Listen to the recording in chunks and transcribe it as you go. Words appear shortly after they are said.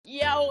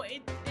Yo,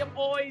 it's your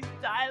boys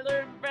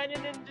Tyler and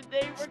Brennan, and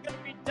today we're going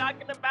to be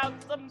talking about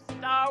some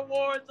Star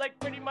Wars like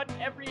pretty much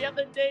every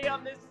other day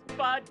on this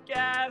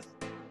podcast.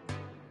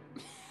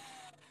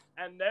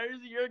 And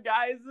there's your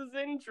guys'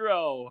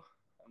 intro.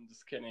 I'm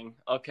just kidding.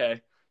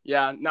 Okay.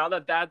 Yeah, now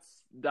that that's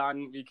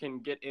done, we can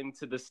get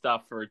into the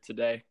stuff for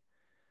today.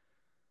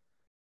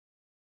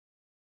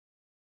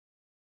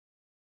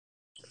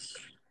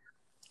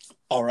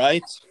 All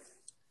right.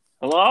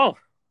 Hello.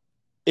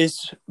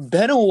 It's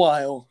been a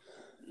while.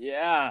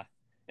 Yeah.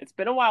 It's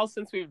been a while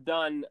since we've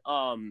done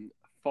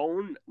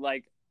phone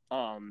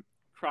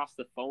across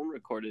the phone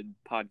recorded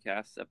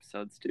podcast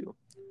episodes too.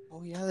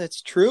 Oh yeah,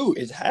 that's true.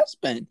 It has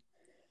been.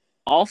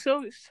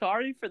 Also,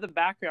 sorry for the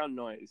background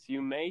noise.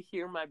 You may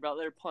hear my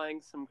brother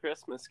playing some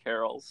Christmas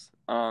carols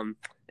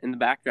in the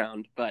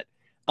background, but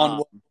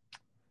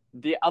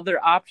the other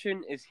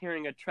option is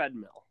hearing a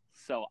treadmill.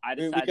 So I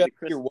decided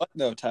to hear what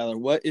though, Tyler?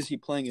 What is he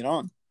playing it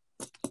on?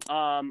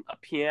 A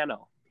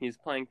piano. He's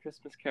playing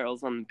Christmas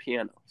carols on the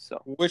piano.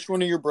 So which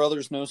one of your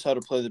brothers knows how to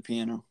play the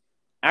piano?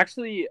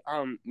 Actually,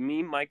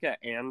 me, Micah,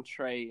 and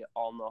Trey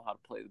all know how to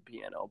play the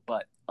piano,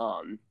 but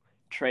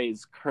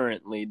Trey's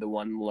currently the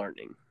one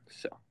learning.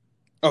 So.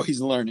 Oh, he's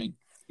learning.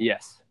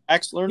 Yes.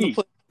 Dax learned to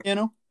play the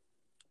piano?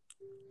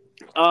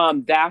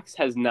 Dax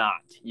has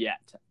not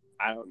yet.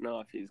 I don't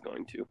know if he's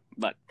going to,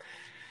 but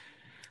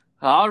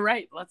all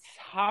right, let's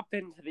hop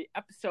into the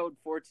episode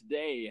for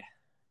today.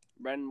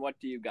 Brennan, what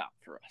do you got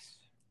for us?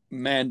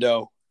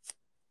 Mando.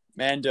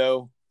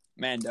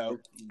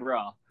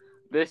 Bruh,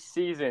 this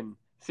season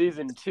 2,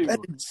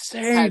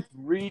 has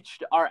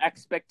reached our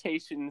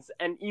expectations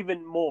and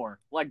even more,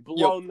 like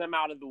blown them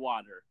out of the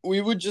water. We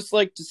would just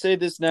like to say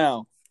this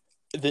now,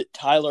 that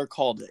Tyler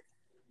called it.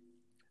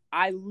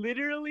 I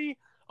do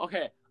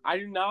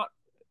not,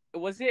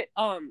 was it,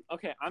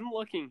 okay, I'm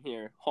looking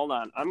here. Hold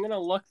on. I'm going to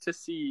look to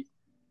see,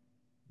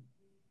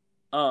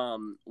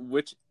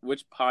 which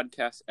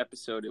podcast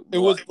episode it was. It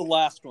was the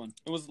last one.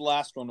 It was the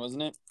last one,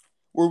 wasn't it?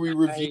 Where we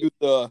reviewed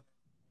the...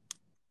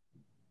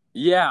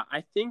 Yeah,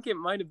 I think it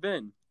might have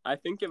been.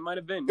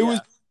 It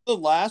was the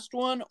last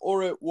one,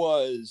 or it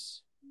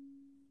was...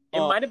 It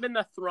might have been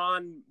the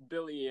Thrawn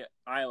Billy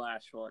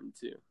Eyelash one,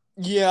 too.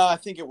 Yeah, I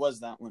think it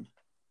was that one.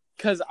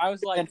 Because I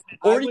was like...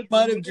 Or he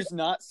might have just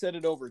not said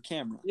it over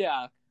camera.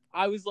 Yeah,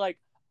 I was like,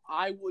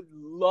 I would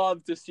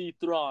love to see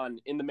Thrawn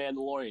in The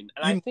Mandalorian.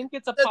 And I think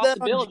it's a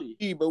possibility.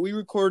 That on GG, but we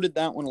recorded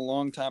that one a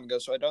long time ago,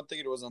 so I don't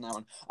think it was on that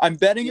one. I'm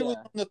betting it was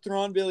on the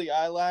Thrawn Billy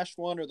Eyelash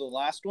one or the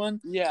last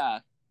one. Yeah.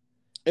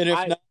 And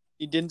if not,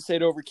 he didn't say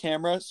it over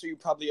camera, so you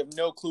probably have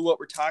no clue what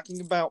we're talking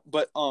about.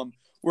 But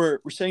we're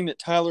saying that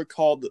Tyler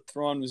called that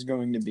Thrawn was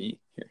going to be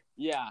here.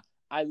 Yeah.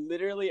 I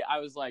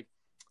was like,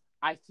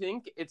 I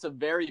think it's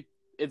very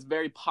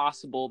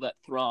possible that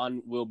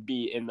Thrawn will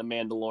be in The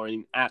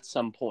Mandalorian at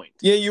some point.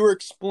 Yeah, you were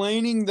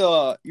explaining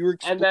the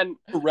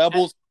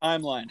Rebels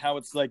timeline, how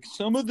it's like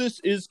some of this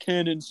is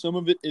canon, some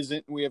of it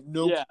isn't. We have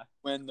no clue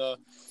when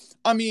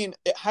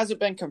it hasn't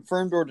been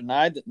confirmed or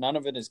denied that none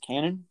of it is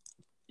canon.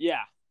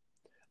 Yeah.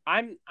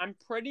 I'm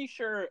pretty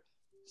sure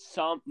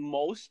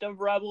most of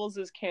Rebels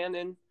is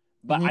canon,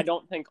 but I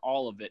don't think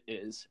all of it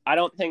is.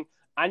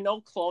 I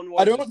know Clone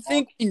Wars. I don't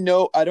think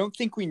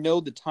we know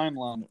the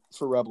timeline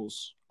for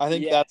Rebels. I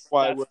think that's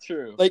why that's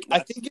true. I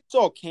think it's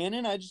all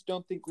canon. I just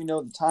don't think we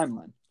know the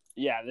timeline.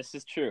 Yeah, this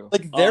is true.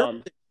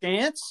 There's a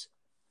chance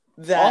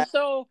that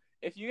also,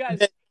 if you guys,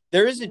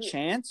 there is a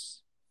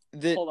chance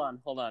that.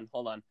 Hold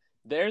on.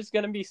 There's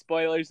gonna be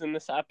spoilers in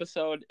this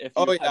episode. If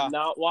you have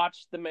not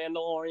watched The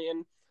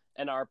Mandalorian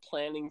and are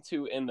planning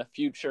to in the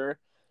future,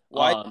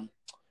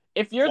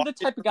 if you're the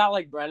type of guy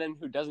like Brennan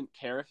who doesn't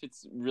care if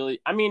it's really...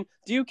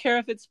 do you care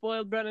if it's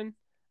spoiled, Brennan?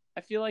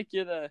 I feel like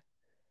you're the...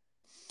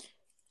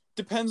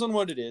 Depends on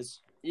what it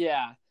is.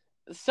 Yeah.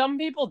 Some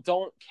people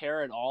don't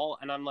care at all,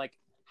 and I'm like,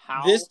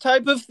 how? This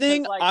type of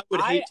thing, I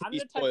would hate to be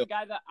spoiled. I'm the type of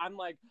guy that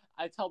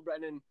I tell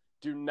Brennan,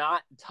 do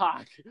not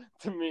talk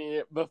to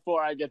me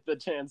before I get the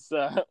chance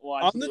to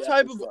watch. I'm the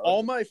type of...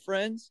 All my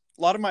friends,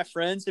 a lot of my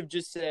friends have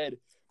just said,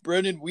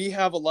 Brennan, we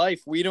have a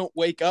life. We don't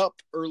wake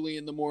up early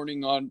in the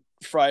morning on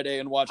Friday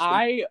and watch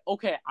I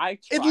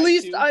at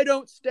least I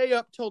don't stay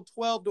up till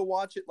 12 to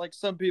watch it like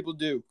some people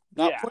do.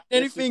 Not pointing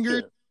any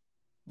fingers,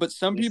 but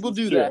some people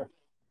do that.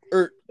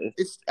 Or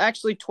it's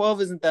actually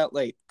 12 isn't that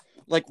late.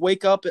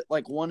 Wake up at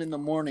 1 in the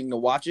morning to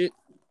watch it.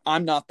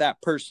 I'm not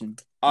that person.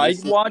 I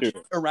watch it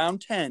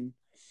around 10,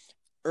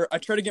 or I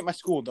try to get my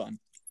school done.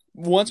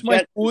 Once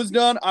my school is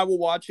done, I will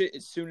watch it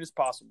as soon as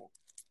possible.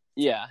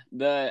 Yeah,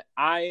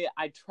 I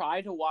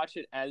try to watch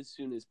it as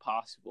soon as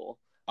possible.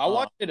 I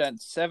watched it at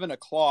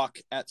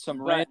 7:00 at some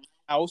random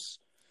house,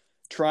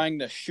 trying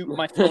to shoot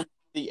my phone in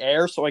the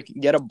air so I can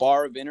get a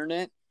bar of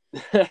internet.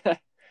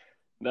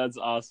 That's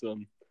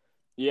awesome.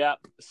 Yeah.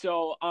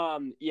 So,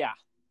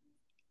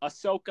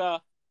 Ahsoka,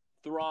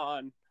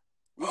 Thrawn,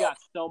 we got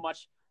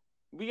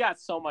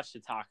so much to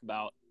talk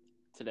about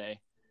today,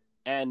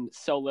 and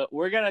so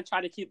we're gonna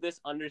try to keep this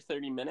under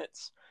 30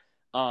 minutes.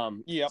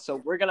 So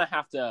we're gonna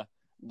have to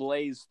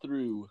blaze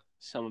through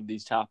some of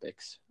these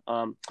topics.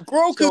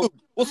 Grogu. So,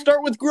 we'll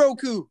start with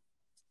Grogu.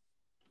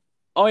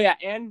 Oh yeah,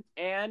 and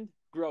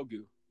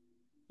Grogu.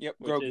 Yep,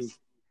 Grogu.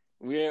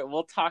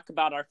 We'll talk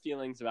about our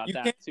feelings about that too.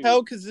 You can't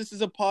tell because this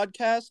is a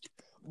podcast,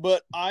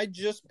 but I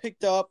just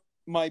picked up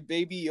my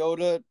Baby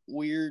Yoda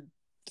weird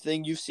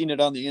thing. You've seen it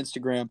on the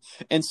Instagram,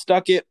 and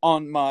stuck it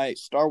on my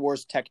Star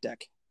Wars tech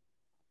deck.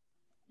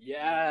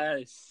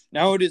 Yes.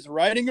 Now it is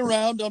riding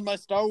around on my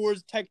Star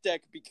Wars tech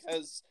deck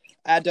because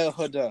Ada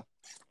Huda.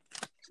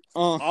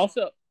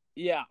 Also,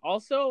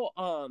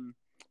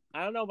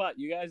 I don't know about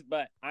you guys,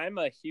 but I'm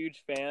a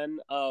huge fan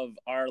of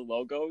our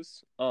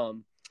logos.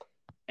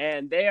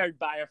 And they are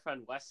by our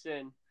friend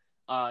Weston.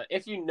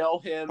 If you know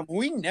him, have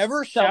we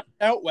never shouted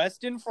out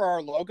Weston for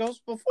our logos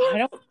before? I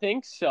don't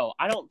think so.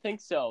 I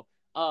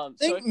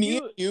think me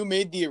and you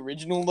made the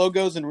original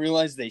logos and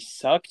realized they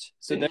sucked,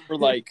 so they were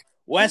like,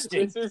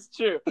 Weston. This is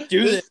true. This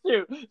is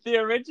true. The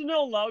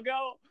original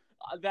logo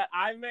that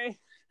I made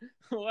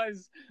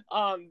was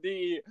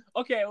it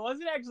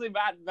wasn't actually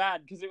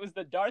bad because it was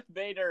the Darth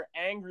Vader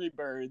Angry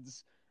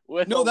Birds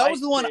with that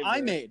was the one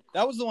I made.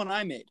 That was the one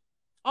I made.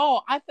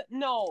 Oh,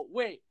 no,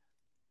 wait.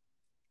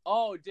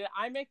 Oh, did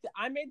I make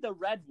I made the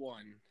red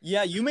one.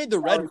 Yeah, you made the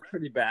red one.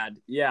 Pretty bad.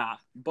 Yeah,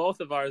 both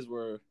of ours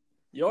were.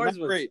 Yours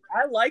was great.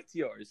 I liked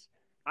yours.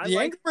 The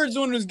Angry Birds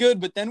one was good,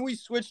 but then we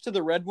switched to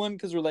the red one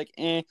because we're like,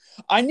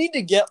 I need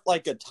to get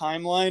like a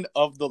timeline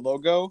of the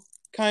logo,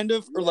 kind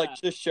of, or like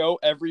just show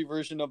every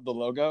version of the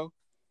logo.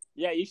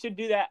 Yeah, you should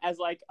do that as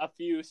like a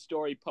few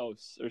story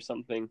posts or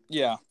something.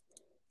 Yeah.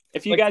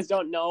 If you guys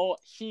don't know,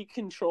 he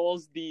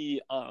controls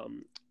the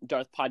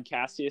Darth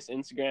Podcastius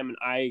Instagram, and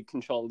I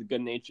control the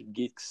Good Natured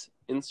Geeks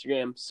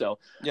Instagram. So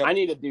I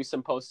need to do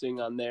some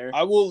posting on there.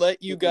 I will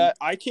let you guys.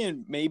 I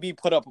can maybe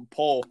put up a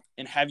poll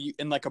and have you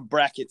in like a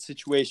bracket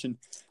situation.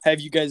 Have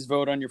you guys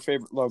vote on your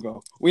favorite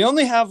logo? We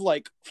only have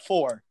like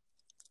 4,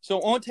 so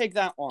it won't take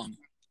that long.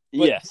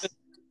 But yes.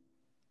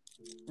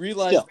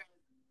 Realize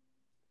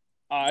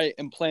I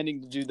am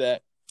planning to do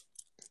that.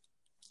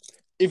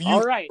 If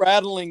you're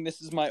rattling,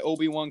 this is my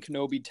Obi-Wan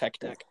Kenobi tech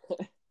deck.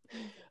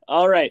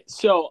 All right.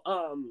 So,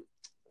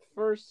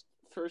 first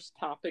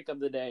topic of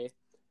the day.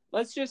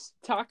 Let's just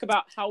talk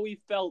about how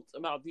we felt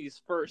about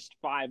these first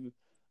 5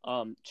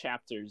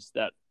 chapters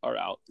that are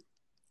out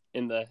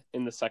in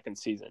the second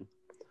season.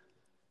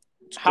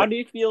 How do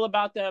you feel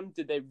about them?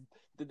 Did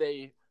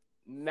they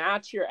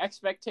match your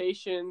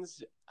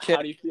expectations?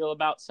 How do you feel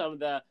about some of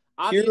the?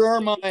 Here are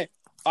my.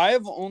 I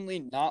have only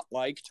not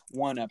liked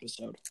one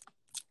episode.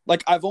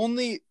 Like I've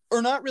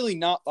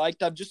not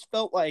liked. I've just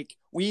felt like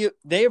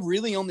they have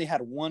really only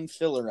had one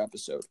filler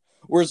episode,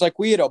 whereas like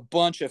we had a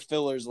bunch of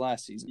fillers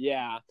last season.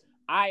 Yeah,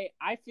 I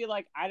feel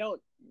like I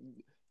don't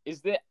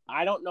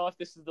know if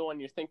this is the one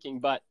you're thinking,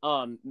 but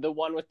the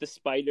one with the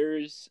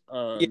spiders.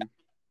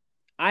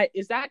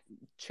 Is that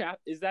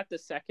the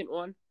second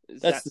one?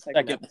 That's the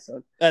second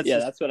episode.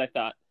 That's what I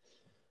thought.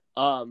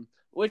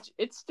 Which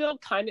it's still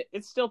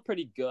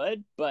pretty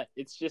good, but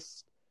it's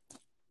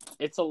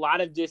a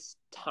lot of just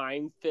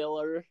time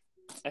filler,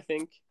 I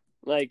think.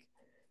 Like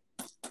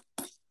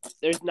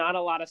there's not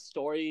a lot of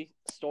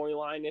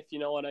storyline, if you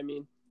know what I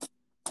mean.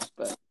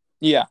 But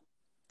yeah.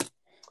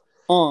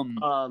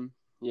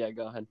 Yeah,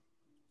 go ahead.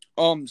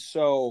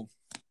 So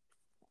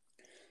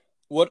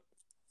what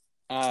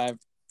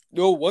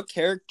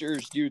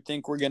characters do you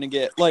think we're gonna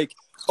get? Like,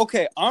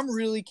 okay, I'm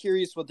really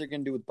curious what they're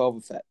gonna do with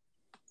Boba Fett.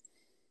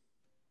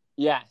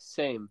 Yeah,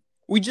 same.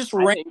 We just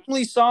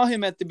randomly saw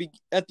him at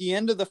the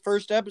end of the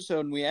first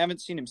episode, and we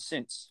haven't seen him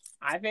since.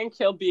 I think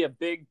he'll be a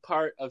big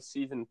part of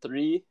season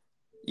 3.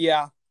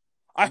 Yeah,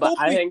 I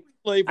think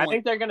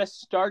they're gonna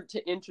start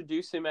to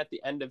introduce him at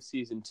the end of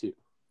season 2.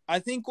 I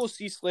think we'll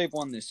see Slave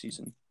 1 this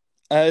season.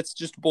 It's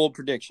just a bold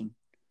prediction.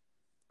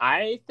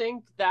 I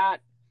think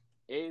that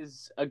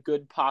is a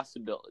good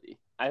possibility.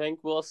 I think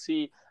we'll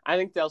see. I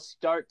think they'll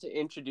start to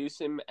introduce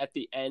him at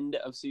the end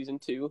of season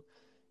 2,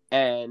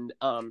 and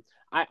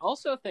I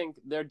also think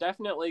they're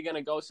definitely going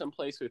to go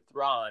someplace with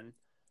Thrawn.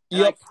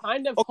 Yep. I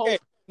kind of hope...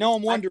 Now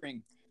I'm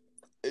wondering,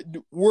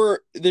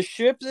 were the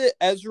ship that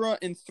Ezra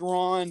and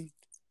Thrawn?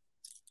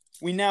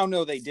 We now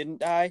know they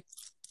didn't die,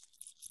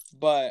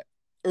 or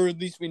at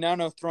least we now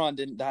know Thrawn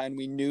didn't die, and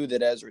we knew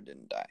that Ezra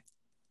didn't die.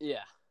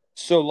 Yeah.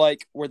 So,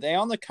 like, were they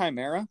on the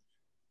Chimera?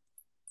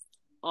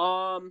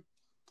 Or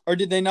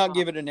did they not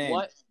give it a name?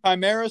 What?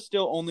 Chimera is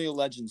still only a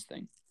Legends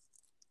thing.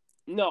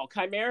 No,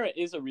 Chimera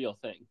is a real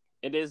thing.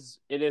 It is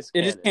canon.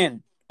 It is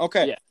canon.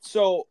 Okay. Yeah.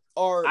 So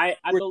were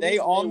they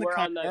on the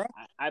Chimera?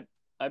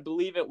 I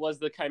believe it was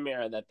the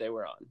Chimera that they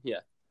were on. Yeah.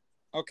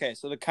 Okay,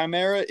 so the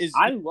Chimera is...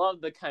 I love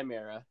the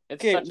Chimera.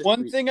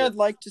 One thing I'd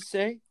like to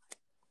say,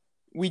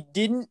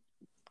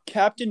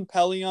 Captain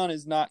Pelion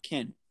is not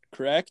canon,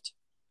 correct?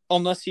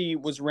 Unless he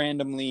was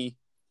randomly...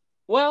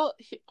 Well,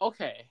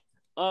 okay.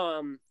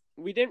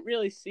 We didn't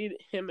really see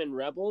him in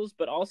Rebels,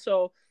 but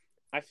also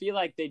I feel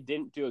like they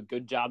didn't do a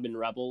good job in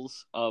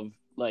Rebels of,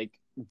 like,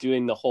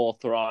 doing the whole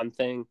Thrawn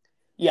thing.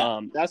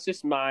 Yeah. That's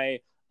just my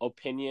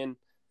opinion.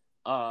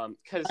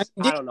 Because,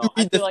 I don't know.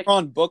 I feel like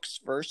Thrawn books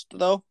first,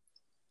 though?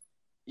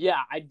 Yeah,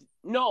 I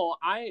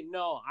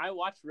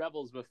watched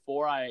Rebels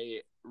before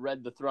I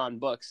read the Thrawn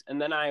books,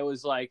 and then I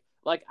was like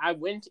I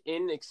went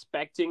in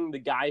expecting the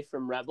guy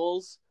from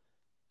Rebels,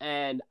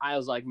 and I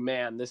was like,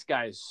 man, this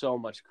guy is so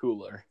much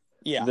cooler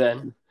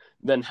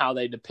than how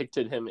they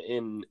depicted him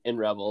in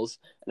Rebels.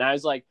 And I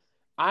was like,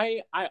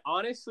 I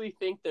honestly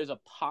think there's a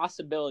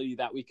possibility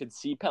that we could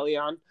see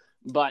Pelion,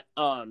 but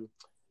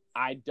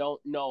I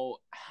don't know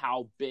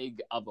how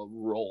big of a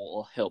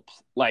role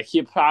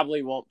he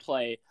probably won't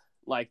play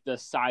like the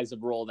size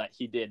of role that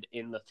he did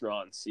in the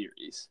Thrawn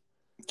series.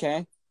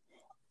 Okay.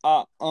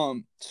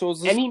 And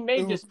he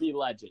may just be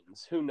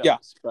Legends. Who knows? Yeah.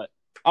 But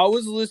I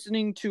was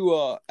listening to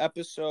a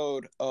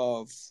episode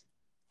of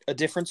a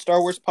different Star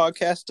Wars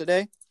podcast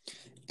today,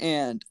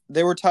 and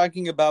they were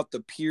talking about the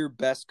Pure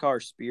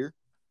Beskar spear.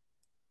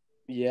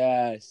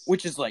 Yes.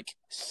 Which is like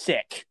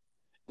sick.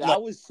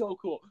 That was so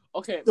cool.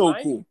 Okay, so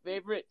my cool.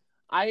 favorite.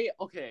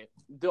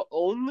 The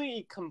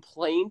only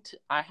complaint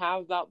I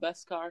have about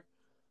Beskar,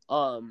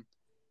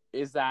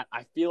 is that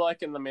I feel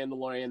like in The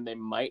Mandalorian they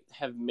might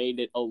have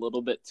made it a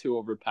little bit too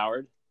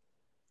overpowered.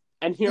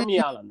 And hear me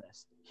out on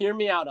this.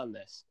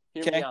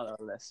 If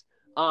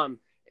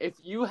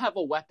you have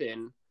a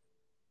weapon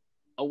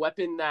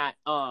that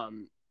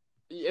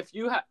if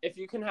you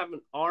can have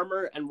an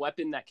armor and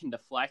weapon that can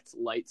deflect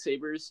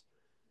lightsabers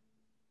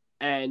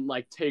and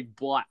like take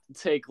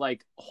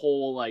like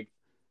whole like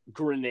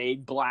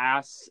grenade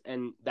blasts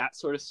and that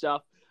sort of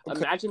stuff. Okay.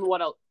 Imagine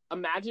what a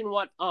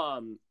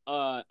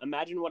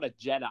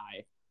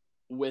Jedi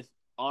with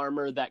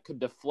armor that could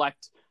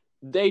deflect,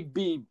 they'd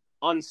be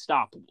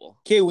unstoppable.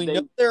 Okay, we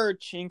know there are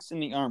chinks in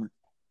the armor.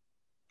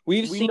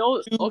 We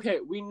know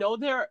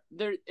there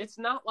it's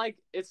not like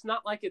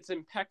it's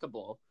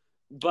impeccable,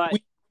 but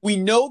we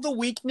know the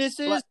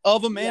weaknesses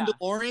of a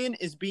Mandalorian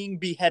is being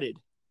beheaded.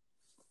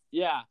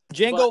 Yeah.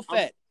 Jango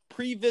Fett,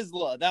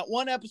 pre-Vizsla, that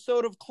one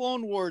episode of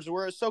Clone Wars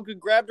where Ahsoka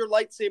grabbed her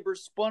lightsaber,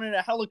 spun in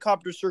a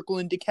helicopter circle,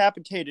 and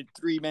decapitated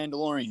 3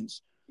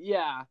 Mandalorians.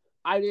 Yeah.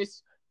 I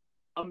just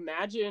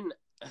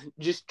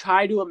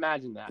try to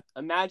imagine that.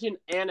 Imagine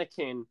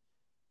Anakin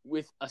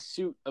with a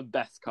suit of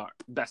Beskar.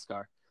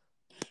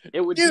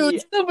 It would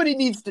be... somebody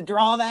needs to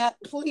draw that,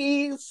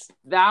 please.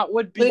 That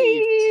would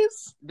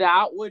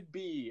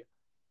be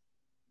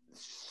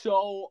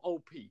so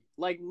OP.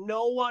 Like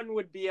no one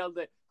would be able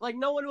to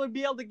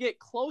get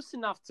close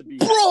enough to be.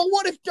 Bro,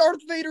 what if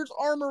Darth Vader's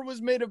armor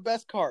was made of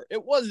Beskar?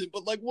 It wasn't,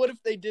 but like what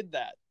if they did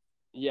that?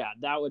 Yeah,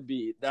 that would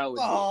be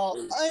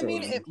I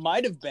mean, it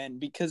might have been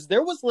because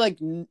there was like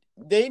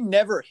they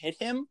never hit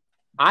him.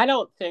 I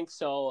don't think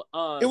so.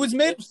 It was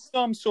made of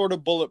some sort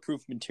of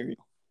bulletproof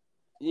material.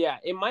 Yeah,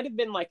 it might have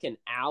been like an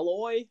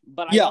alloy,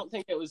 but I don't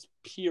think it was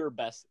pure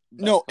Beskar.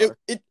 No,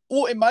 it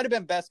might have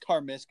been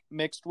Beskar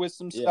mixed with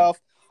some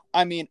stuff.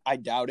 I mean, I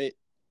doubt it,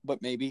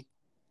 but maybe.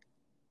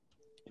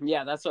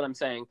 Yeah, that's what I'm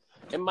saying.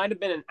 It might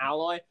have been an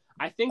alloy.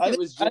 I think it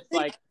was just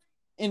like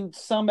in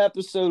some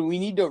episode we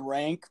need to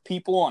rank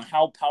people on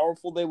how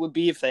powerful they would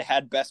be if they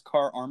had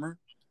Beskar armor.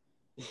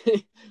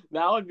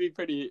 That would be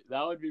pretty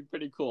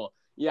cool.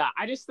 Yeah,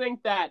 I just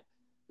think that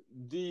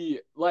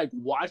I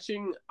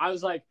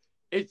was like,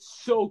 it's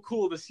so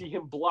cool to see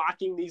him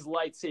blocking these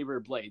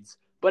lightsaber blades.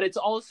 But it's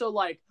also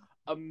like,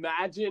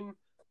 imagine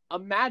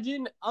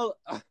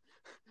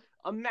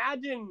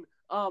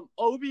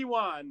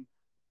Obi-Wan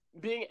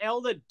being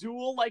able to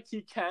duel like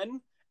he can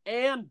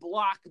and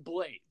block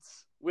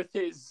blades with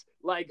his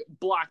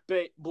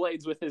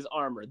blades with his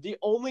armor. The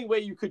only way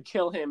you could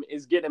kill him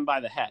is get him by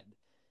the head.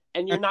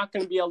 And you're not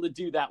going to be able to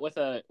do that with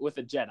a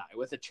Jedi,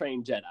 with a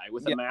trained Jedi,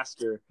 with a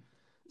master.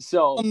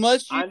 So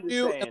unless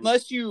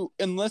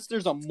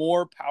there's a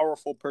more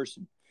powerful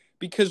person,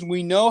 because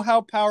we know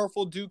how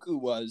powerful Dooku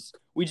was,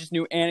 we just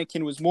knew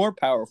Anakin was more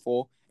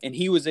powerful, and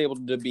he was able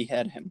to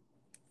behead him.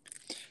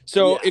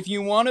 So if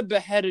you want to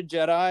behead a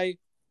Jedi,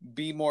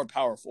 be more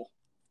powerful.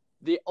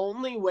 The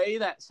only way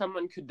that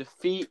someone could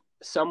defeat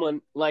a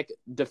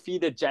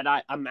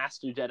Jedi, a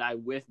master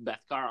Jedi with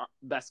Beskar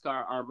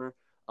armor.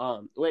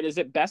 Wait, is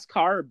it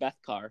Beskar or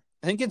Bethkar?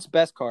 I think it's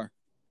Beskar.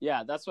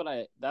 Yeah, that's what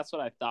I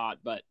thought,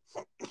 but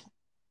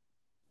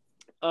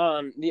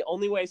the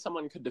only way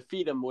someone could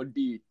defeat him would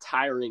be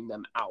tiring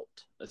them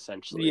out,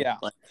 essentially. Yeah.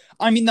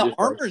 I mean, the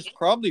armor is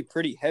probably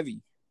pretty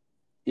heavy.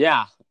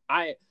 Yeah,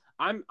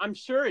 I'm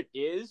sure it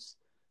is,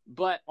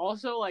 but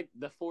also like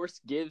the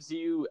Force gives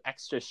you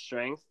extra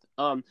strength,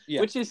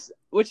 which is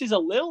a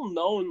little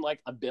known like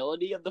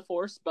ability of the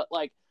Force, but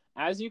like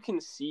as you can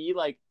see,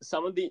 like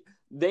some of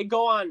they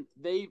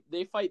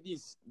fight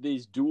these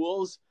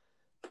duels,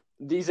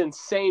 these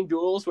insane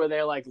duels where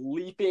they're like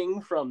leaping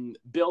from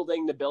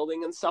building to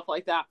building and stuff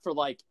like that for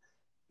like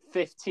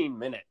 15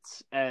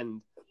 minutes,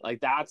 and like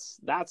that's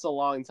a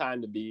long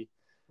time to be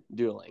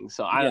dueling.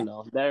 So I don't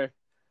know, they're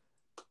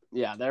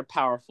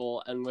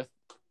powerful, and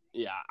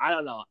I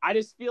don't know.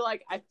 I feel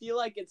like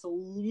it's a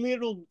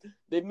little,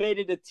 they've made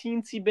it a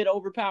teensy bit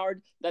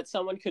overpowered that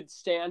someone could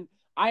stand.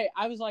 I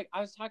was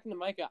talking to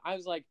Micah. I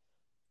was like,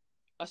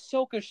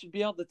 Ahsoka should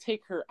be able to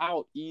take her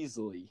out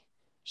easily.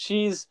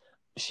 She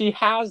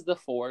has the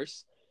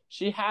Force.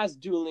 she has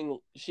two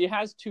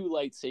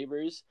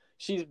lightsabers.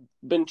 She's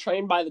been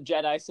trained by the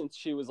Jedi since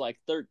she was like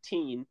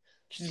 13.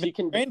 She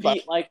can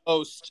defeat like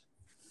most.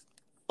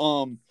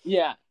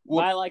 Yeah,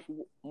 by like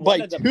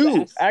by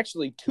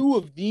actually two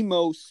of the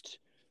most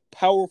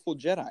powerful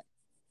Jedi.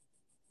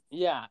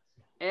 Yeah,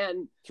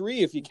 and 3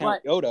 if you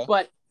count Yoda.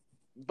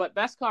 But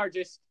Beskar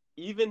just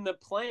even the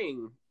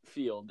playing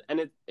field,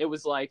 and it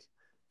was like,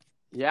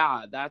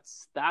 yeah,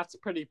 that's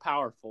pretty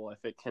powerful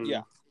if it can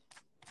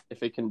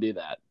do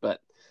that.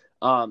 But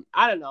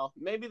I don't know.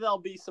 Maybe there'll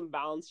be some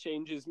balance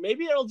changes.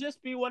 Maybe it'll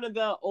just be one of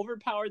the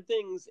overpowered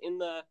things in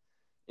the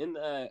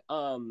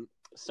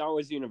Star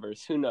Wars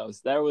universe. Who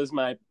knows? That was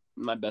my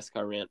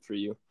Beskar rant for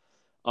you.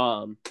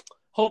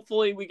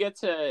 Hopefully we get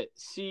to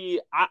see.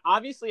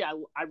 Obviously, I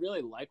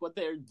really like what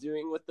they're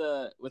doing with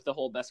the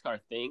whole Beskar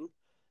thing,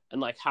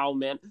 and like how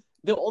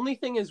the only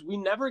thing is we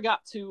never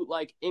got to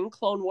like in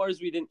Clone Wars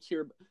we didn't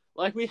hear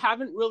like we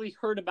haven't really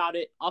heard about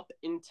it up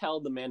until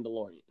the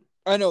Mandalorian.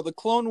 I know the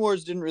Clone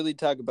Wars didn't really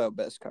talk about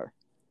Beskar,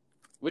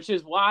 which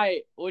is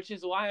why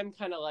I'm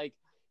kind of like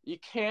you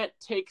can't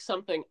take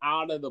something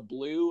out of the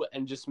blue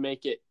and just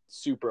make it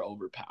super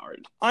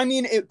overpowered. I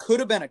mean, it could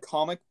have been a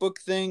comic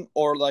book thing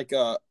or like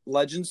a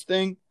Legends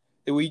thing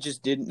that we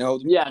just didn't know.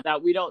 Yeah,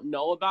 that we don't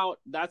know about.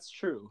 That's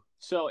true.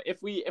 So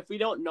if we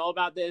don't know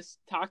about this,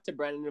 talk to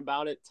Brennan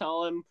about it.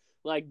 Tell him,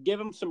 like, give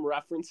him some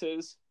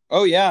references.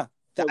 Oh yeah,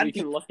 so we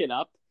can look it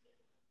up.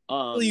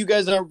 You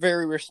guys aren't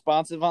very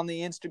responsive on the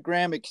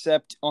Instagram,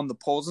 except on the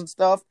polls and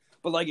stuff.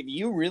 But like, if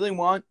you really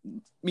want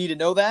me to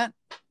know that,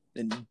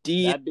 then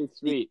that'd be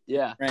sweet.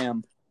 Yeah,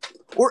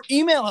 or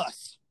email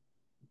us.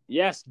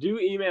 Yes, do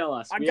email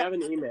us. We have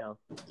an email.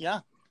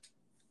 Yeah.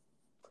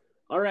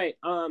 All right.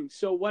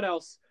 So what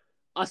else?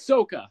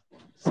 Ahsoka.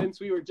 Since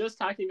we were just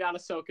talking about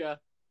Ahsoka,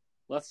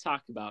 let's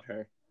talk about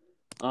her.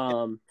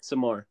 Some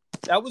more.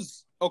 That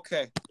was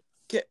okay.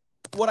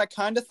 What I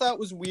kind of thought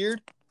was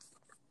weird.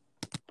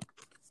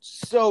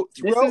 So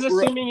this is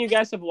assuming you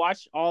guys have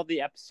watched all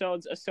the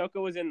episodes.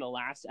 Ahsoka was in the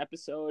last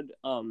episode.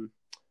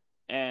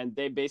 And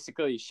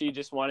she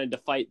just wanted to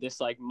fight this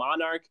like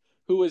monarch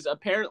who was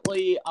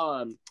apparently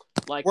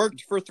like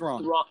worked for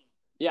Thrawn.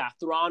 Yeah,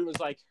 Thrawn was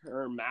like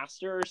her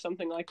master or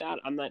something like that.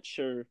 I'm not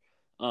sure.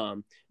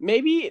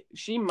 Maybe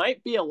she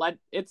might be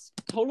it's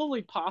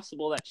totally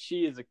possible that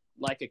she is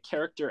a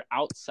character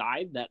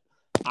outside that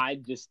I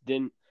just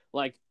didn't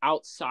like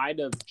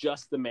outside of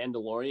just the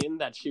Mandalorian,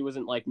 that she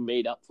wasn't like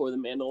made up for the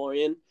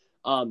Mandalorian.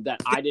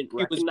 That I didn't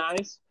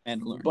recognize.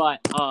 But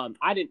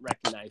I didn't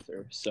recognize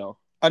her, so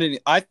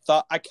I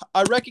thought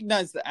I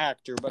recognized the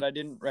actor, but I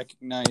didn't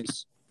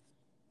recognize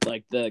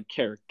like the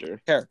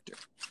character.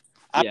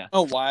 I don't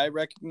know why I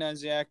recognize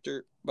the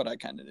actor, but I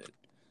kind of did.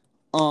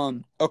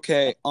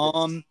 Okay.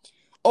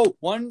 Oh,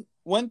 one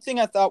thing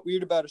I thought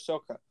weird about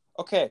Ahsoka.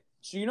 Okay,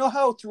 so you know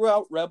how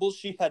throughout Rebels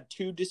she had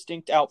 2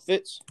 distinct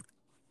outfits?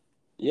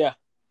 Yeah.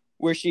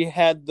 Where she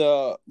had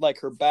the like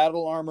her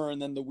battle armor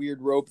and then the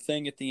weird robe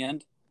thing at the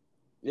end?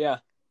 Yeah.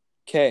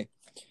 Okay.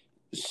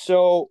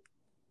 So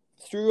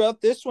throughout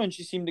this one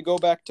she seemed to go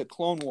back to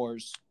Clone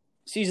Wars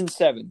season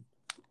 7.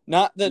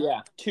 Not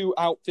the 2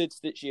 outfits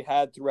that she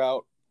had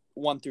throughout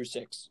 1 through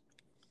 6.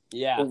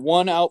 Yeah. The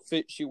one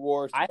outfit she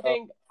wore. I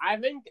think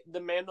the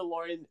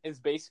Mandalorian is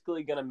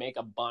basically going to make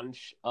a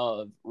bunch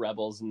of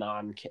Rebels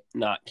not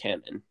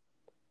canon.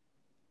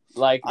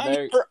 Like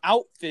her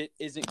outfit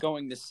isn't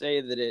going to say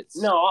that it's.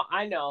 No,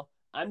 I know.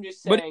 I'm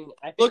just saying.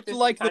 But it looked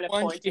like the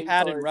one she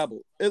had in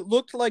Rebel. It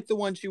looked like the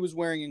one she was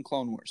wearing in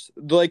Clone Wars,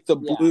 like the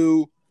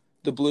blue.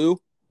 The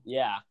blue.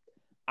 Yeah,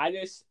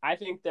 I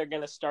think they're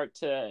gonna start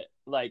to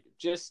like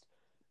just.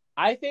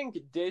 I think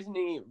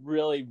Disney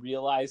really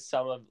realized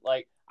some of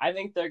like. I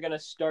think they're gonna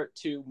start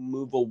to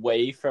move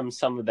away from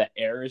some of the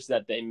errors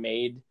that they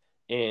made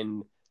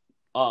in.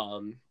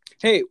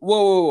 Hey,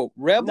 whoa!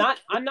 Rebel.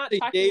 I'm not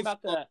talking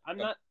about the. I'm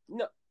not.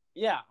 No.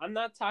 Yeah, I'm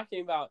not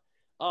talking about.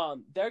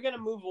 They're gonna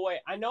move away.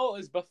 I know it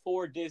was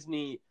before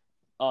Disney.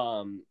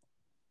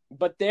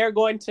 But they're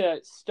going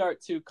to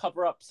start to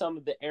cover up some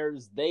of the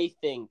errors they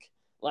think,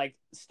 like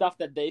stuff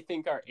that they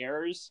think are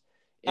errors.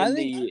 I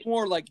think it's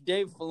more like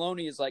Dave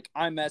Filoni is like,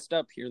 I messed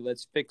up here.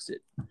 Let's fix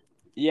it.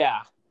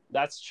 Yeah,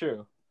 that's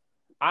true.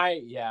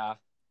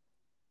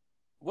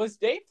 Was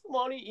Dave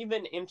Filoni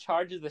even in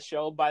charge of the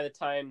show by the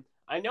time?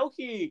 I know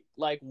he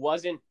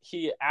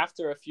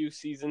after a few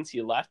seasons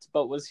he left,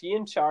 but was he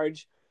in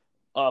charge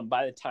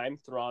by the time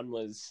Thrawn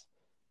was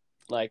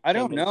like? I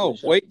don't know.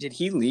 Wait, did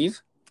he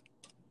leave?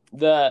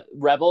 The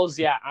Rebels,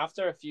 yeah.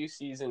 After a few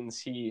seasons,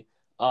 he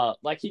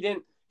left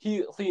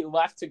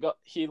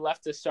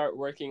to start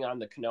working on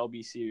the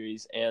Kenobi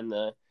series and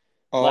the.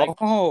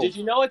 Did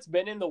you know it's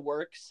been in the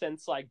works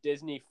since like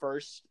Disney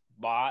first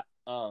bought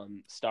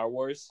Star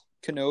Wars,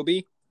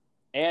 Kenobi,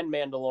 and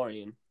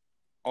Mandalorian?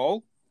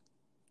 Oh.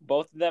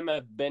 Both of them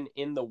have been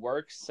in the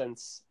works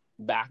since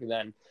back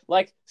then.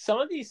 Like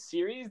some of these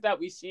series that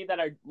we see that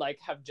are like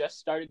have just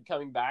started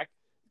coming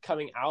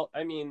out.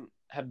 I mean,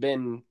 have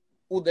been.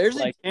 Well, there's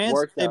a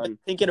chance they've been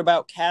thinking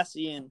about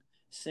Cassian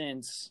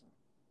since,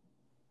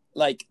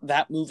 like,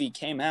 that movie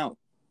came out.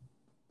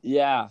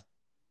 Yeah.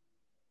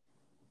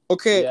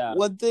 Okay,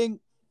 one thing.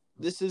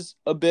 This is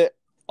a bit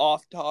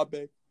off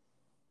topic.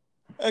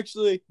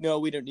 Actually, no,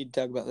 we don't need to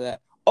talk about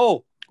that.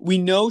 Oh, we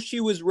know she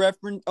was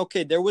referenced.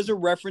 Okay, there was a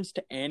reference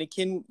to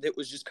Anakin that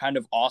was just kind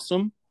of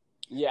awesome.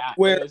 Yeah,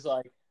 it was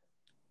like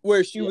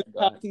where she was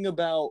talking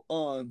about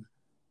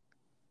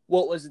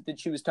what was it that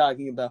she was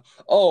talking about?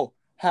 Oh,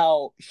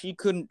 how she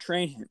couldn't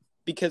train him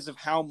because of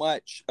how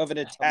much of an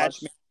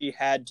attachment he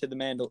had to the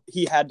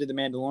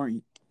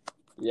Mandalorian.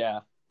 Yeah.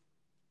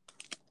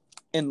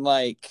 And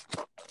like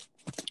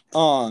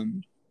how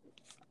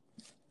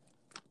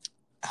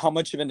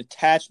much of an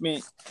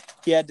attachment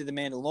he had to the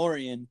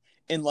Mandalorian,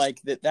 and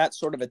like that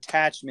sort of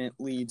attachment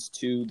leads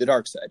to the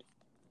dark side.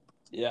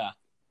 Yeah.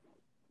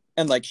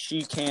 And like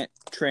she can't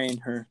train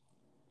him.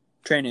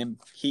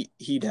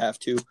 He'd have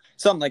to.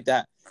 Something like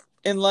that.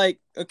 And like,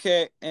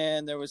 okay,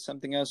 and there was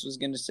something else I was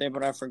gonna say,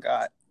 but I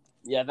forgot.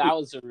 Yeah, that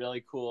was a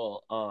really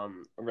cool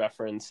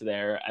reference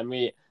there.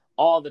 And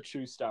all the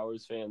true Star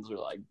Wars fans were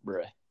like,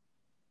 bruh.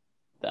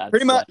 That's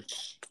pretty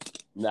much.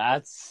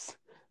 That's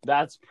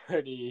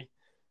pretty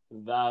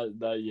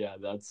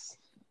that's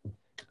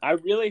I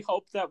really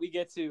hope that we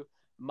get to.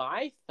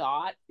 My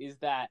thought is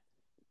that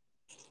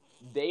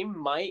they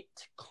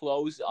might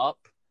close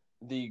up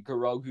the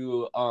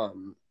Grogu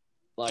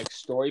like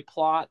story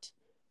plot.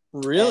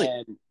 Really?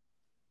 And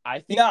I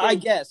think I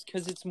guess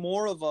because it's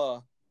more of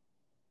a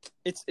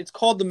it's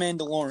called The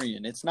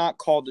Mandalorian. It's not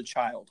called The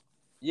Child.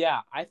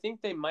 Yeah, I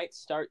think they might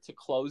start to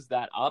close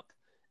that up.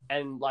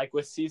 And like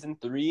with season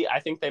 3, I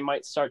think they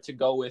might start to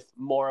go with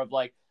more of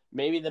like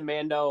maybe the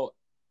Mando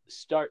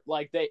start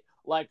like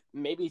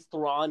maybe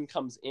Thrawn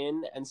comes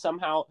in and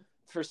somehow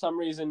for some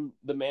reason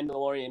the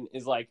Mandalorian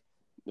is like,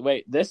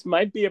 wait, this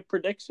might be a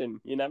prediction.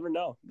 You never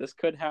know. This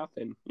could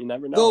happen. You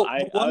never know.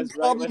 One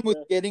problem with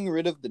getting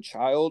rid of the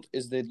Child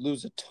is they'd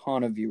lose a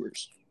ton of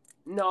viewers.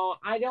 No,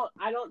 I don't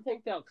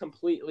think they'll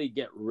completely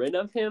get rid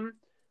of him.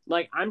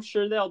 Like, I'm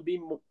sure there'll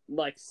be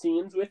like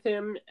scenes with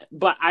him,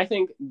 but I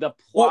think the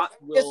plot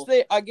will.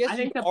 I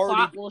think the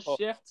plot will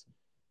shift.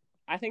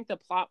 I think the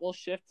plot will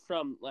shift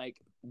from like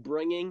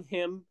bringing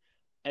him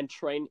and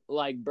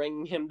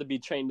bringing him to be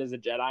trained as a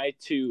Jedi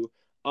to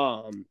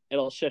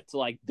it'll shift to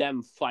like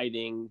them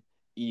fighting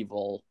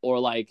evil or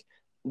like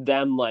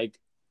them like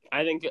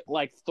I think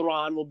like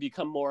Thrawn will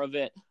become more of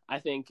it. I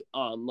think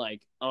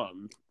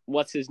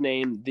what's his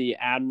name? The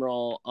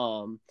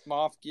Admiral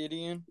Moff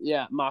Gideon.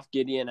 Yeah, Moff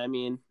Gideon. I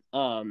mean,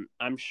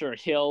 I'm sure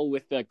Hill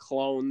with the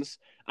clones.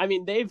 I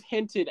mean, they've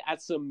hinted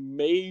at some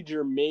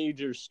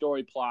major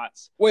story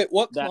plots. Wait,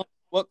 what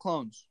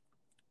clones?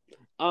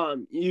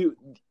 You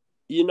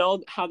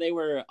know how they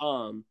were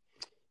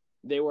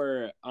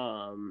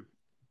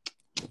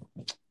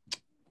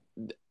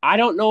I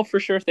don't know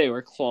for sure if they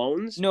were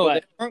clones. No,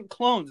 they weren't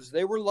clones.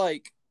 They were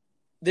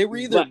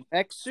either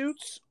mech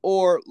suits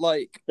or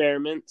like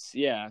experiments,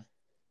 yeah.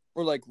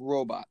 Or like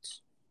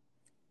robots.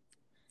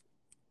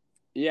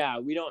 Yeah,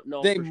 we don't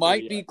know. They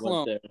might be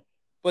clones,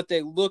 but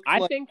they look.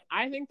 I think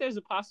there's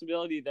a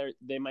possibility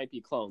they might be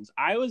clones.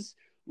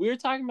 We were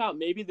talking about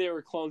maybe they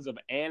were clones of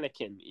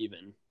Anakin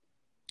even.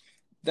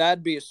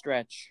 That'd be a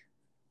stretch.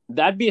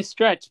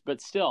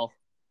 But still,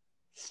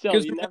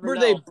 you never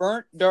know. They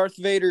burnt Darth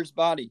Vader's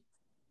body.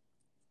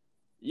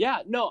 Yeah,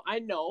 no, I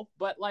know,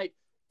 but like,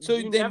 so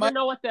you they never might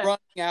know what that.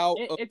 Running out.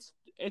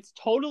 It's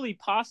totally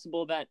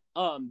possible that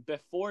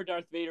before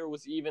Darth Vader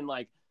was even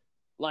like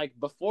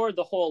before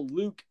the whole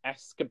Luke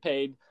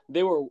escapade,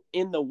 they were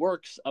in the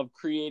works of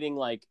creating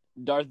like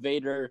Darth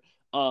Vader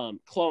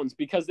clones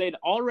because we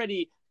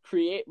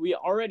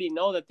already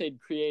know that they'd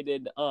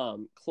created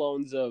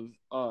clones of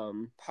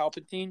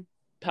Palpatine.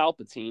 Yeah.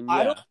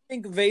 I don't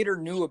think Vader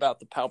knew about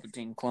the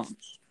Palpatine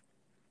clones.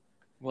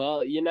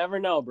 Well, you never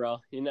know, bro.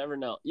 You never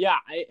know. Yeah,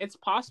 it's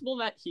possible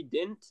that he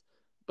didn't,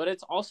 but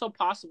it's also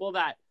possible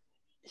that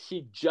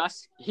he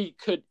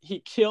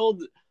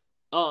killed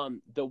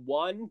the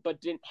one,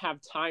 but didn't have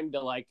time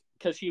to like,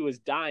 because he was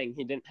dying.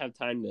 He didn't have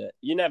time to.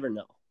 You never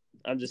know.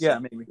 I'm just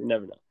saying, maybe you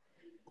never know.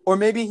 Or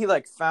maybe he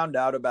like found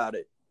out about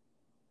it.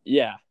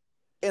 Yeah,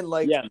 and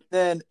like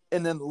then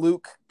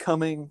Luke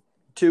coming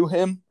to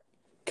him,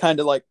 kind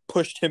of like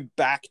pushed him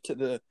back to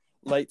the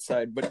light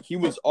side, but he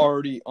was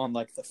already on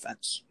like the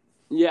fence.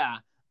 Yeah,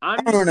 I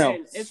don't know.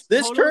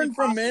 This turned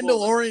from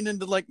Mandalorian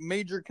into like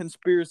major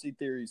conspiracy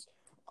theories.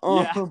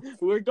 Yeah,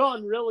 we're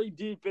going really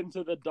deep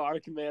into the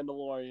dark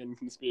Mandalorian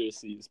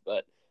conspiracies,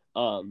 but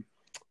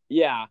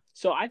yeah.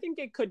 So I think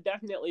it could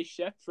definitely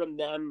shift from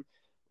them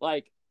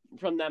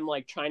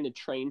trying to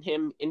train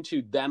him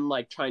into them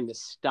like trying to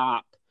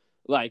stop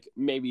like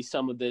maybe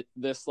some of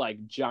this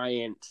like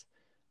giant.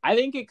 I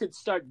think it could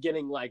start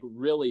getting like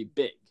really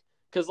big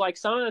because like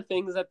some of the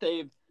things that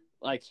they've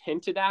like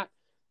hinted at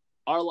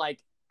are like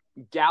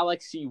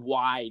galaxy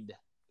wide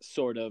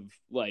sort of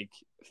like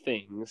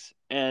things,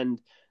 and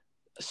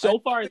so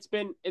far it's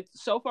been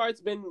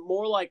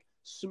more like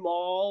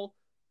small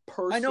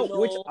personal. I know,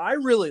 which I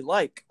really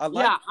like. I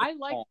like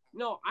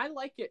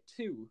it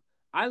too.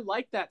 I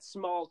like that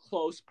small,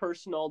 close,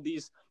 personal,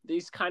 these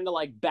kind of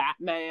like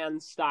Batman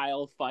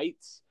style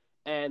fights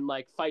and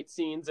like fight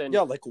scenes and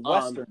like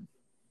Western.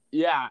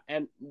 Yeah,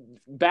 and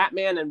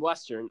Batman and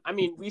Western. I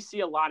mean, we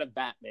see a lot of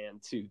Batman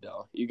too,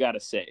 though. You got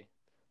to say,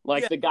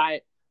 like the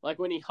guy, like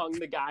when he hung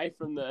the guy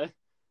from the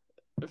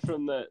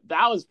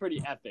that was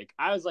pretty epic.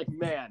 I was like,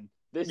 man,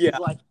 this is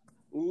like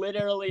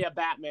literally a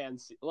Batman.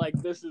 Like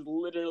this is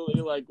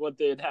literally like what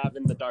they'd have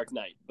in the Dark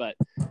Knight. But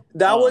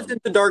that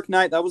wasn't the Dark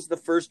Knight. That was the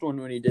first one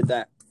when he did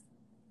that.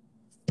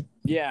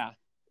 Yeah.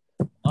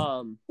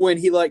 When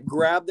he like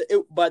grabbed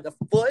it by the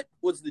foot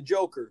was the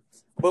Joker,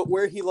 but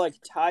where he like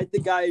tied the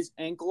guy's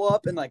ankle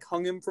up and like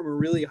hung him from a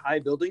really high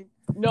building.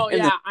 No,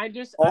 yeah, I'm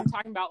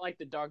talking about like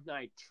the Dark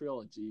Knight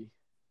trilogy.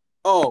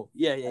 Oh,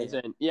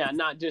 yeah.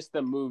 Not just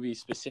the movie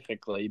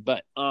specifically,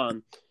 but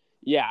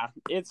yeah,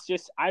 it's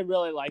just I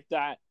really like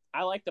that.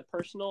 I like the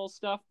personal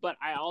stuff, but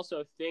I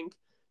also think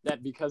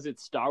that because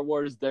it's Star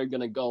Wars, they're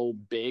gonna go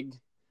big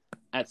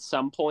at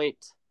some point.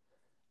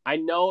 I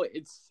know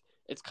it's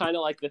kind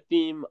of like the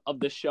theme of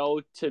the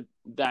show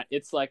that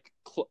it's like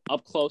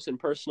up close and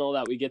personal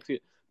that we get to,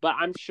 but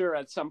I'm sure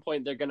at some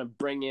point they're gonna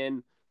bring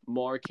in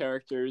more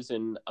characters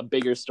and a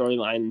bigger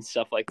storyline and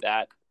stuff like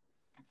that.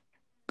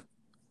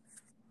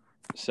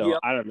 So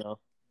I don't know.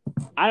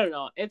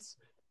 It's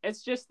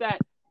just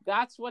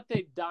that's what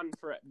they've done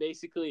for it,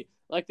 basically.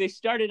 Like they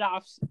started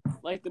off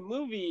like the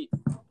movie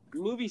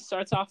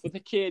starts off with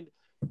a kid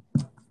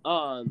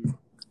on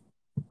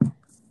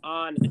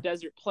a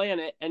desert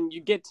planet, and you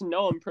get to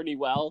know him pretty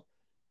well,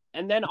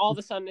 and then all of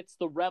a sudden it's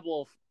the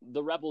rebels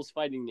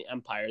fighting the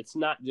Empire. It's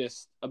not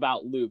just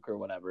about Luke or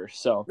whatever.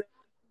 So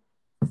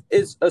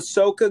is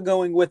Ahsoka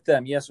going with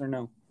them? Yes or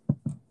no?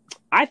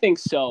 I think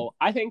so.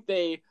 I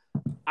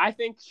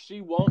think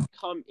she won't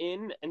come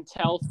in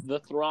until the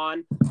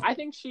Thrawn. I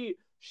think she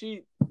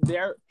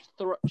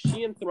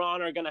and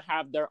Thrawn are gonna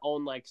have their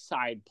own like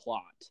side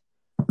plot.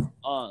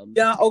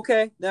 Yeah,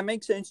 okay, that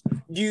makes sense.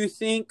 Do you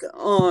think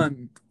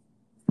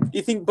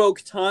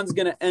Bo-Katan's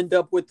gonna end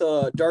up with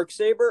a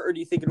Darksaber, or do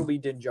you think it'll be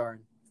Din Djarin?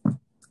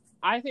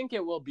 I think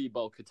it will be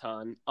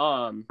Bo-Katan.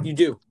 You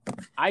do?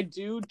 I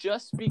do,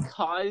 just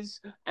because,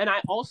 and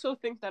I also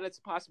think that it's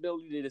a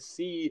possibility to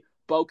see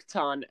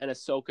Bo-Katan and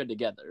Ahsoka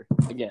together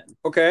again.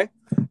 Okay.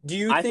 Do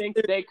you think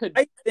they could?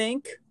 I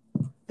think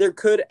there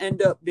could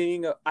end up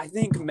being I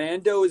think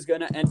Mando is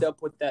gonna end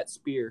up with that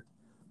spear.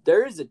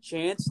 There is a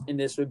chance, and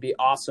this would be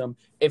awesome,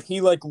 if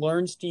he like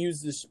learns to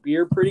use the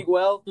spear pretty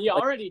well. He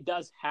already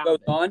does have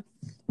it. On,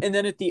 and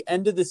then at the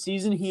end of the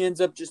season, he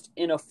ends up just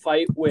in a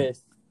fight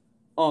with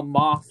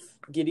Moff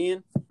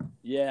Gideon.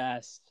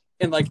 Yes.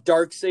 And like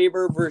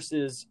Darksaber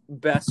versus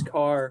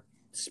Beskar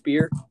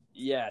spear.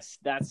 Yes,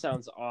 that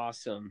sounds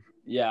awesome.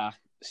 Yeah.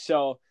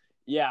 So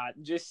yeah,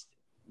 just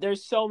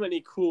there's so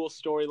many cool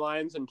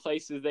storylines and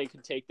places they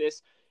could take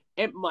this.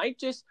 It might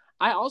just.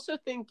 I also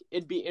think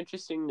it'd be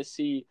interesting to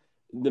see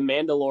the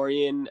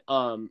Mandalorian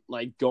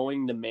like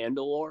going to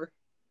Mandalore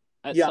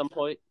at some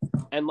point,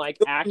 and like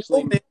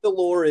actually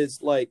Mandalore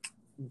is like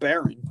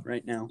barren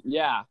right now.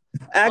 Yeah,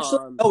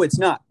 actually no it's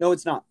not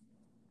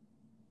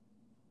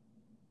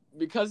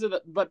because of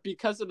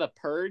the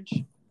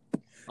purge.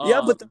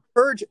 But the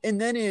purge, and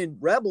then in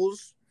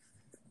Rebels,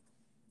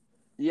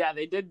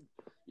 they did.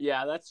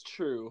 Yeah, that's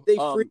true. They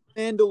freed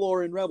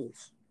Mandalore in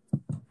Rebels.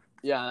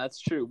 Yeah, that's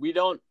true. We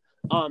don't.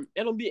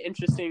 It'll be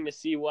interesting to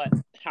see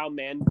how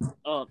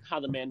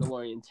the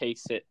Mandalorian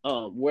takes it,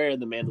 where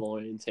the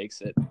Mandalorian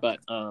takes it. But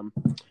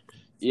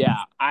yeah,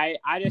 I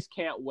just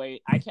can't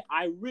wait.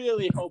 I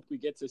really hope we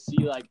get to see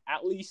like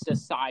at least a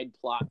side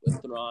plot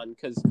with Thrawn,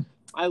 because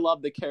I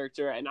love the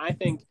character, and I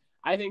think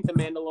the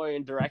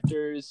Mandalorian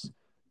directors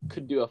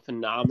could do a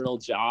phenomenal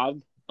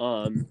job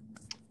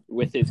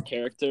with his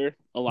character,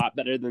 a lot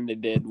better than they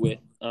did with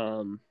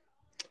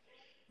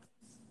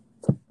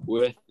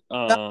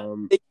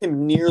make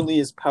him nearly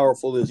as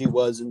powerful as he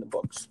was in the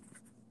books.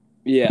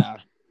 Yeah.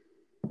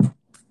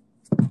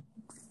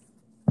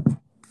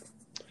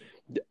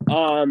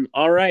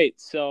 All right.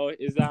 So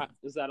is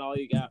that all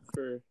you got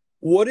for?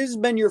 What has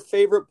been your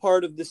favorite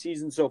part of the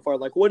season so far?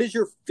 Like, what is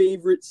your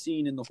favorite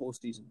scene in the whole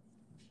season?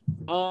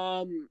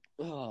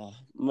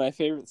 My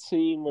favorite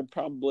scene would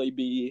probably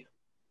be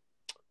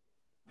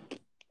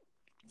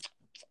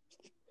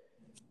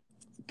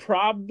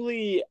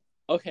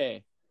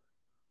okay.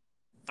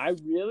 I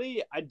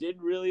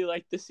did really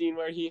like the scene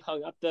where he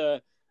hung up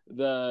the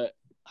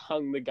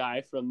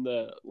guy from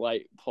the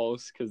light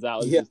post, because that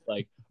was just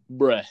like,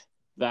 bruh,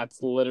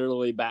 that's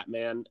literally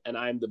Batman, and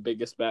I'm the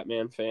biggest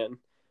Batman fan.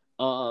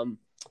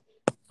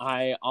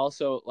 I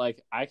also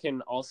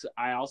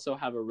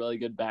have a really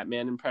good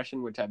Batman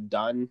impression, which I've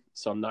done,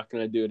 so I'm not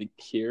gonna do it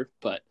here.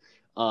 But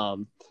I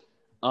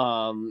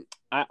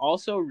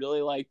also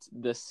really liked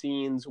the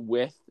scenes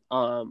with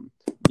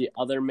the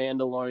other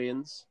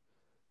Mandalorians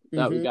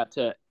that we got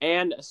to,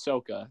 and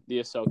Ahsoka, the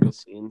Ahsoka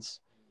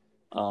scenes,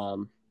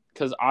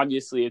 because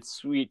obviously it's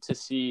sweet to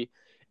see.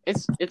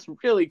 It's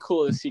really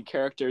cool to see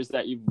characters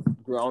that you've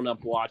grown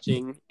up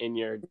watching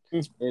in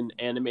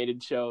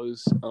animated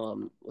shows.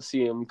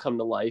 See them come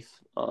to life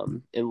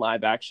in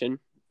live action.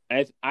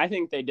 I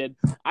think they did.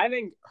 I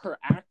think her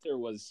actor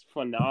was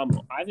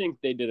phenomenal. I think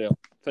they did a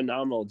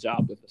phenomenal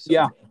job with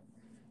Ahsoka,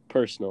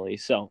 personally.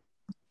 So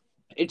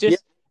it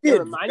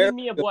reminded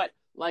me of what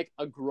like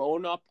a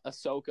grown up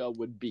Ahsoka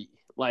would be,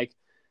 like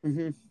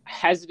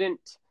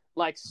hesitant,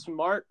 like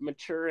smart,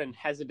 mature, and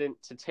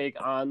hesitant to take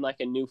on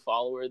like a new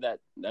follower.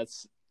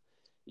 That's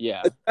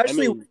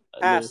especially with the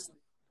past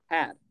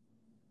had.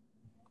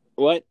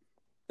 What?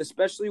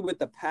 Especially with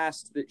the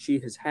past that she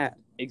has had.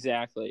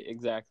 Exactly.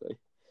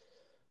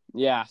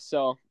 Yeah,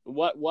 so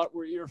what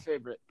were your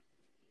favorite?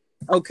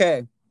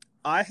 Okay,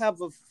 I have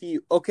a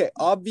few. Okay,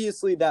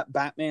 obviously that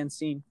Batman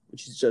scene,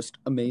 which is just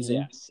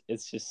amazing. Yes,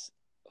 it's just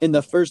in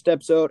the first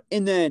episode.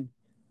 And then,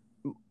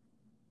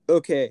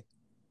 okay,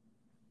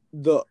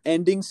 the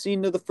ending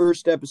scene of the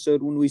first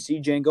episode when we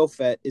see Jango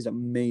Fett is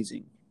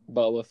amazing.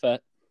 Boba,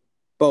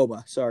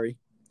 sorry.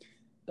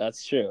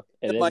 That's true.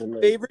 And my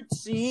favorite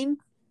scene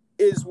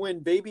is when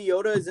Baby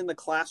Yoda is in the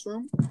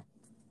classroom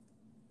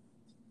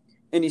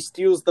and he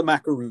steals the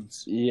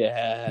macaroons.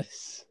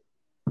 Yes.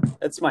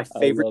 That's my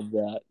favorite. I love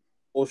that.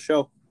 Whole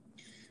show.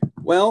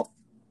 Well,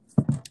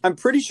 I'm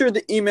pretty sure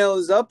the email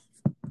is up.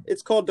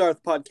 It's called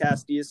Darth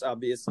Podcasties,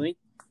 obviously.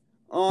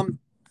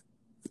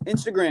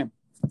 Instagram,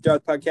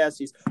 Darth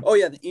Podcasties. Oh,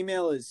 yeah, the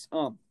email is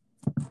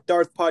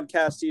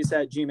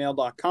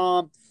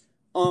darthpodcasties@gmail.com.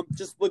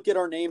 Just look at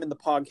our name in the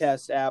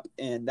podcast app,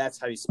 and that's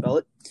how you spell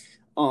it.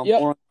 Or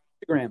on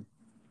Instagram.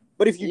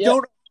 But if you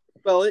don't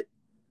spell it,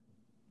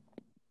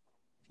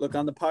 look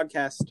on the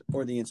podcast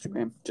or the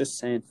Instagram. Just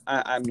saying.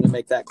 I'm going to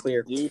make that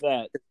clear. Do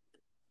that.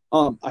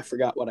 I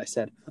forgot what I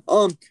said.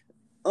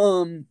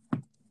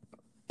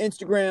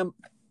 Instagram,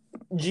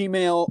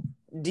 Gmail,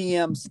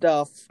 DM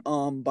stuff,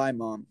 by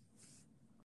mom.